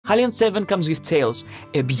HALion 7 comes with Tails,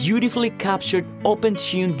 a beautifully captured,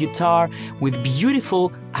 open-tuned guitar with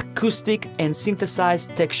beautiful acoustic and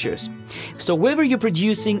synthesized textures. So whether you're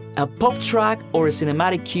producing a pop track or a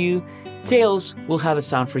cinematic cue, Tails will have a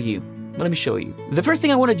sound for you. But let me show you. The first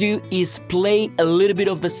thing I want to do is play a little bit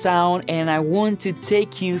of the sound, and I want to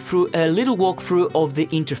take you through a little walkthrough of the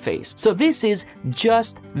interface. So this is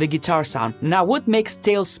just the guitar sound. Now what makes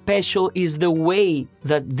Tails special is the way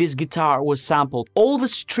that this guitar was sampled. All the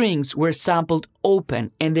strings were sampled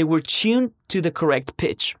open and they were tuned to the correct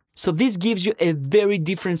pitch. So this gives you a very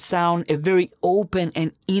different sound, a very open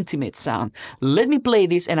and intimate sound. Let me play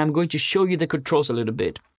this and I'm going to show you the controls a little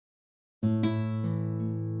bit.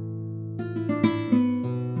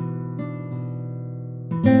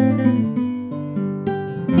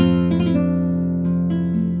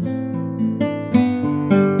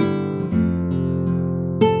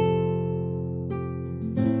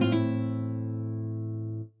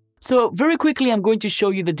 So very quickly, I'm going to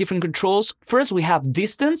show you the different controls. First, we have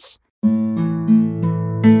distance.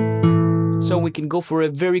 So we can go for a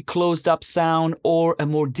very closed up sound or a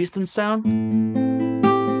more distant sound.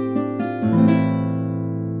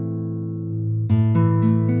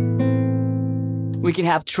 We can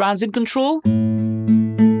have transient control.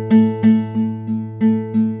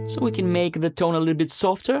 So we can make the tone a little bit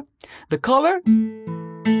softer. The color,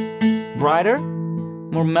 brighter,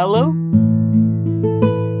 more mellow.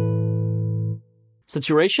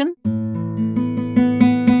 Saturation.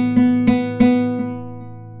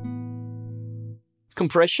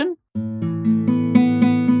 Compression.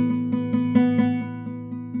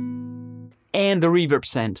 And the reverb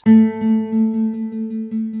send.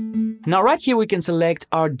 Now right here we can select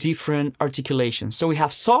our different articulations. So we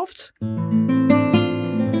have soft,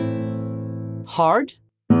 hard,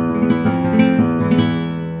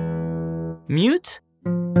 mute,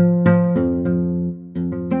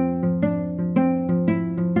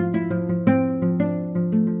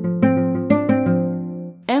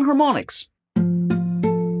 and harmonics.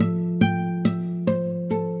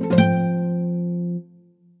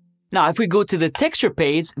 Now, if we go to the texture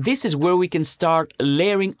page, this is where we can start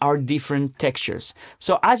layering our different textures.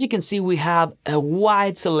 So as you can see, we have a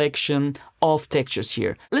wide selection of textures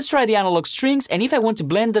here. Let's try the analog strings, and if I want to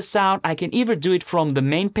blend the sound, I can either do it from the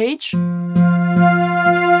main page,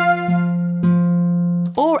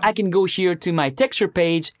 or I can go here to my texture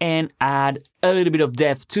page and add a little bit of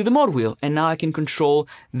depth to the mod wheel. And now I can control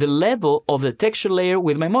the level of the texture layer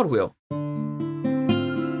with my mod wheel.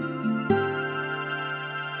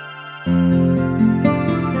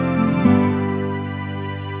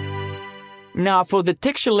 Now for the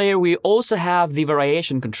texture layer, we also have the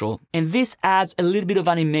variation control, and this adds a little bit of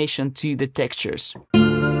animation to the textures.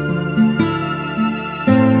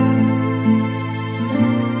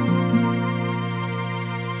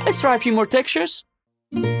 Let's try a few more textures.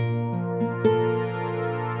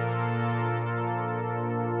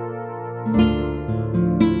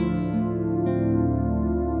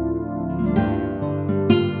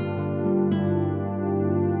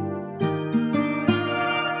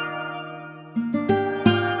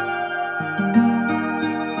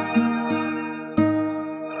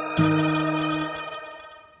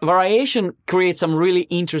 Variation creates some really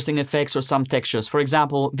interesting effects for some textures. For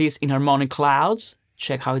example, this inharmonic clouds.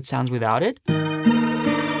 Check how it sounds without it.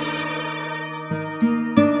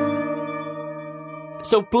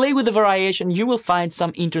 So play with the variation, you will find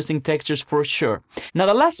some interesting textures for sure. Now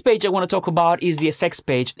the last page I want to talk about is the effects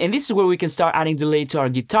page, and this is where we can start adding delay to our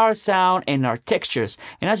guitar sound and our textures.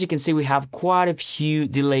 And as you can see, we have quite a few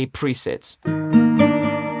delay presets.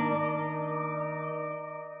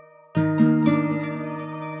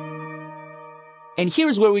 And here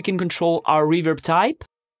is where we can control our reverb type.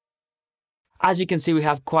 As you can see, we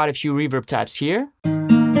have quite a few reverb types here.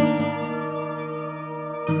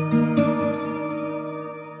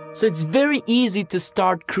 So it's very easy to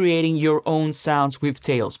start creating your own sounds with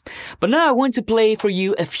Tails. But now I want to play for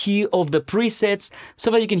you a few of the presets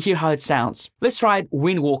so that you can hear how it sounds. Let's try it,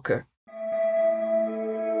 Windwalker.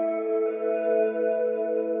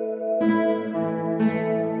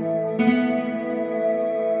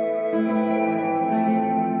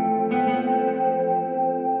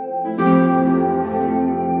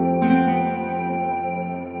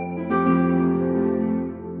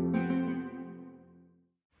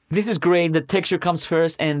 This is great, the texture comes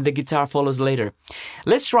first and the guitar follows later.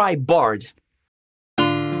 Let's try Bard.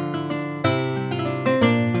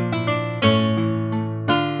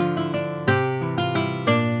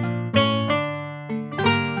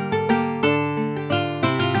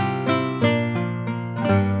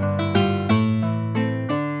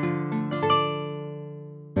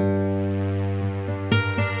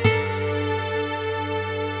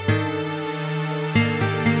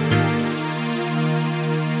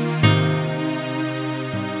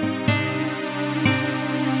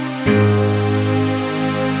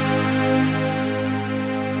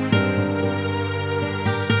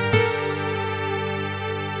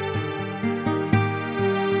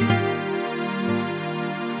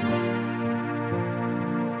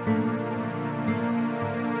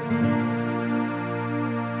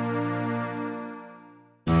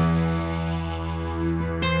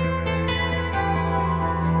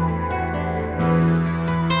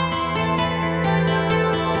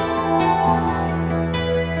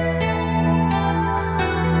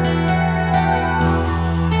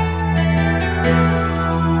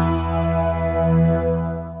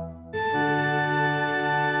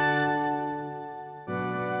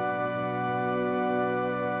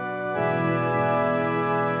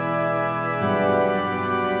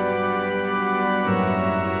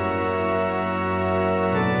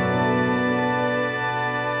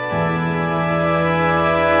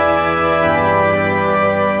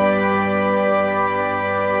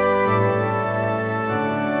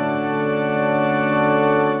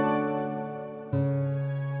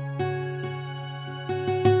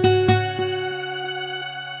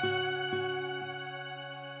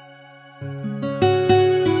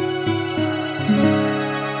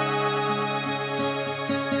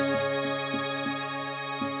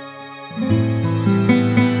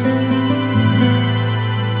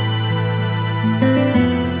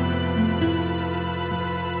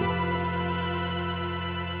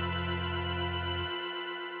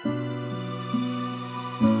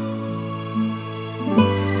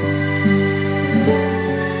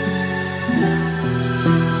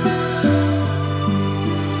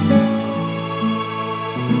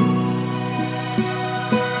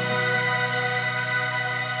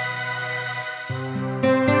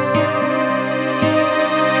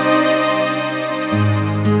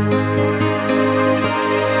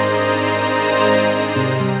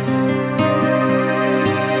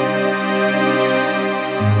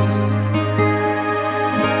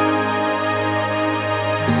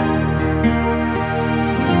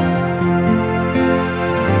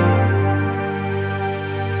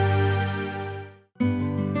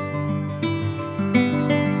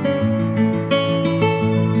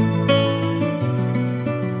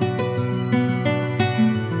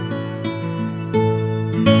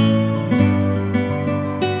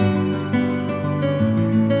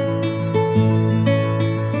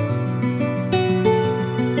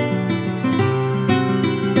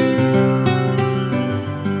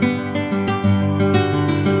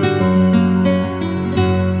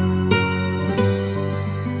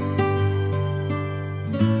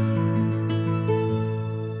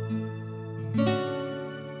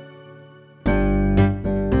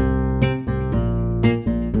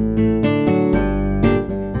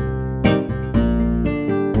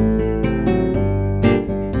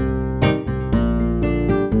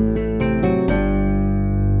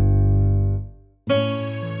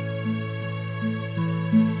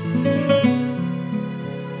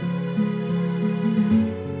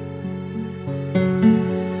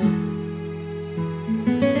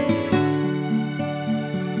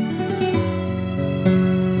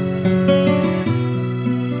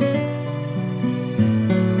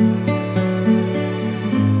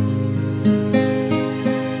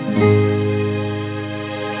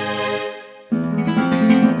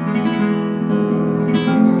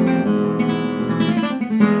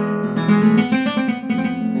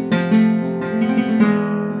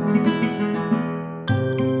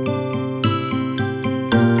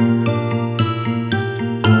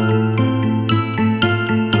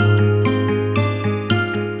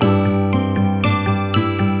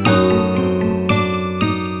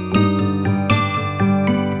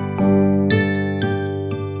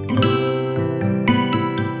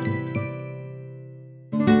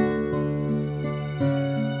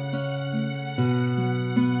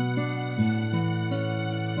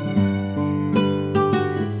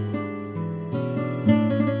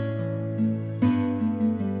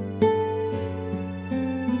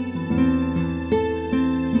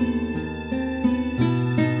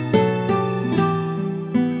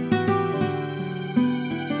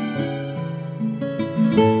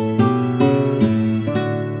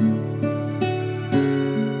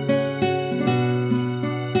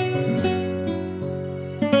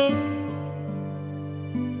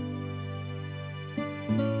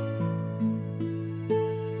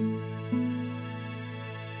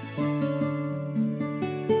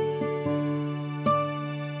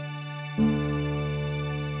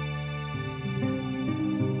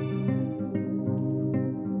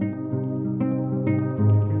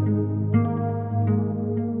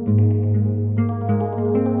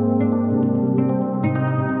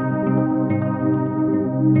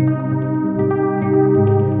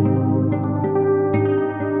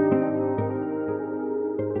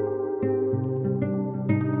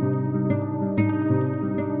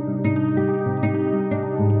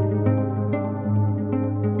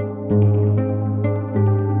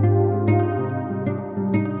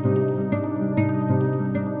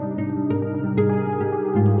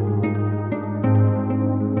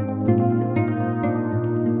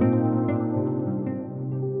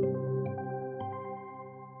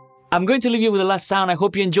 I'm going to leave you with the last sound. I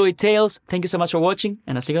hope you enjoyed Tales. Thank you so much for watching,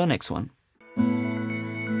 and I'll see you on the next one.